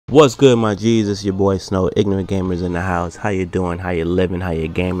What's good, my G's? It's your boy Snow, Ignorant Gamers in the house. How you doing? How you living? How you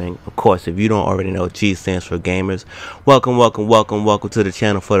gaming? Of course, if you don't already know, G stands for gamers. Welcome to the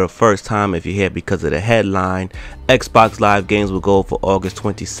channel for the first time. If you're here because of the headline, Xbox Live games will go for August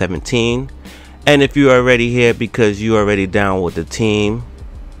 2017. And if you're already here because you already down with the team,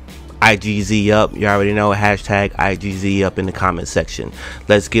 IGZ up. You already know, hashtag IGZ up in the comment section.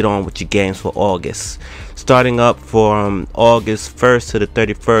 Let's get on with your games for August. Starting up from August 1st to the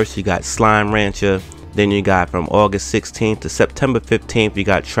 31st, you got Slime Rancher. Then you got from August 16th to September 15th, you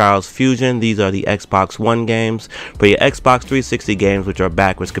got Trials Fusion. These are the Xbox One games. For your Xbox 360 games, which are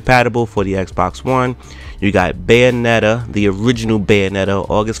backwards compatible for the Xbox One, you got Bayonetta, the original Bayonetta,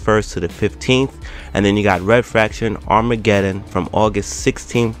 August 1st to the 15th. And then you got Red Faction Armageddon from August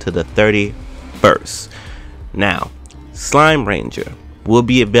 16th to the 31st. Now, Slime Ranger will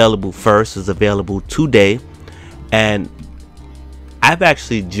be available first, is available today. And I've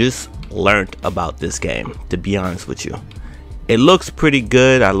actually just learned about this game, to be honest with you. It looks pretty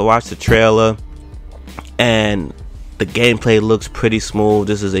good. I watched the trailer and the gameplay looks pretty smooth.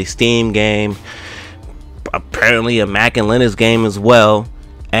 This is a Steam game, apparently a Mac and Linux game as well,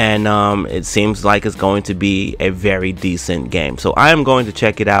 and it seems like it's going to be a very decent game. So I am going to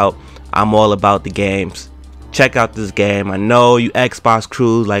check it out. I'm all about the games. Check out this game. I know you Xbox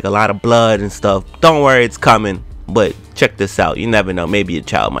crews like a lot of blood and stuff. Don't worry, it's coming. But check this out. You never know. Maybe your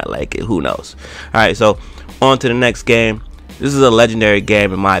child might like it. Who knows? Alright, so on to the next game. This is a legendary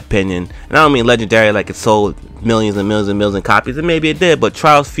game in my opinion. And I don't mean legendary like it sold millions and millions and millions of copies. And maybe it did. But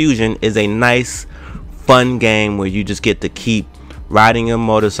Trials Fusion is a nice, fun game where you just get to keep riding a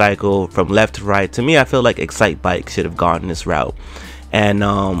motorcycle from left to right. To me, I feel like Excite Bike should have gone this route. And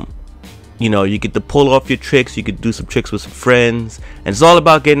you know, you get to pull off your tricks. You could do some tricks with some friends. And it's all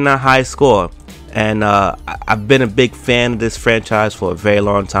about getting a high score. And I've been a big fan of this franchise for a very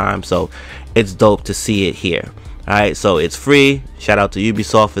long time, so it's dope to see it here. Alright, so it's free. Shout out to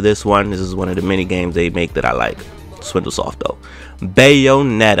Ubisoft for this one. This is one of the many games they make that I like. Swindlesoft though.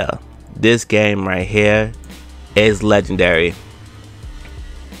 Bayonetta. This game right here is legendary.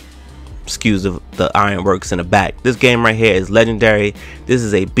 Excuse the ironworks in the back. This game right here is legendary. This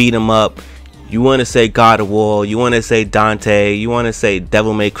is a beat 'em up. You want to say God of War, you want to say Dante, you want to say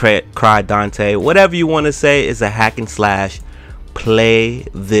Devil May Cry Dante, whatever you want to say, is a hack and slash. Play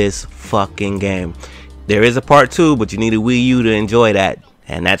this fucking game. There is a part 2, but you need a Wii U to enjoy that,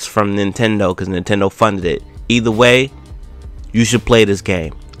 and that's from Nintendo because Nintendo funded it. Either way, you should play this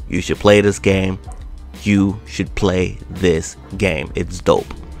game. You should play this game. You should play this game. It's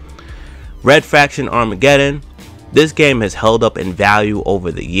dope. Red Faction Armageddon. This game has held up in value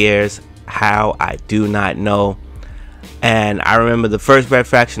over the years. How, I do not know. And I remember the first Red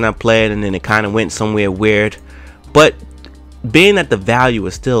Faction I played, and then it kind of went somewhere weird. But being that the value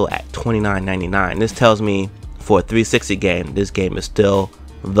is still at $29.99, this tells me for a 360 game, this game is still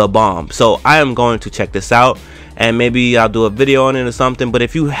the bomb. So I am going to check this out, and maybe I'll do a video on it or something. But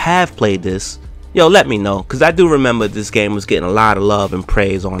if you have played this, yo, let me know, because I do remember this game was getting a lot of love and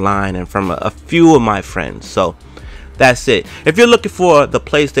praise online and from a few of my friends. So that's it. If you're looking for the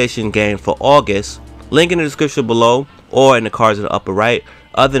PlayStation game for August, link in the description below or in the cards in the upper right.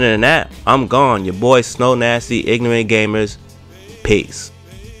 Other than that, I'm gone. Your boy Snow Nasty, Ignorant Gamers. Peace.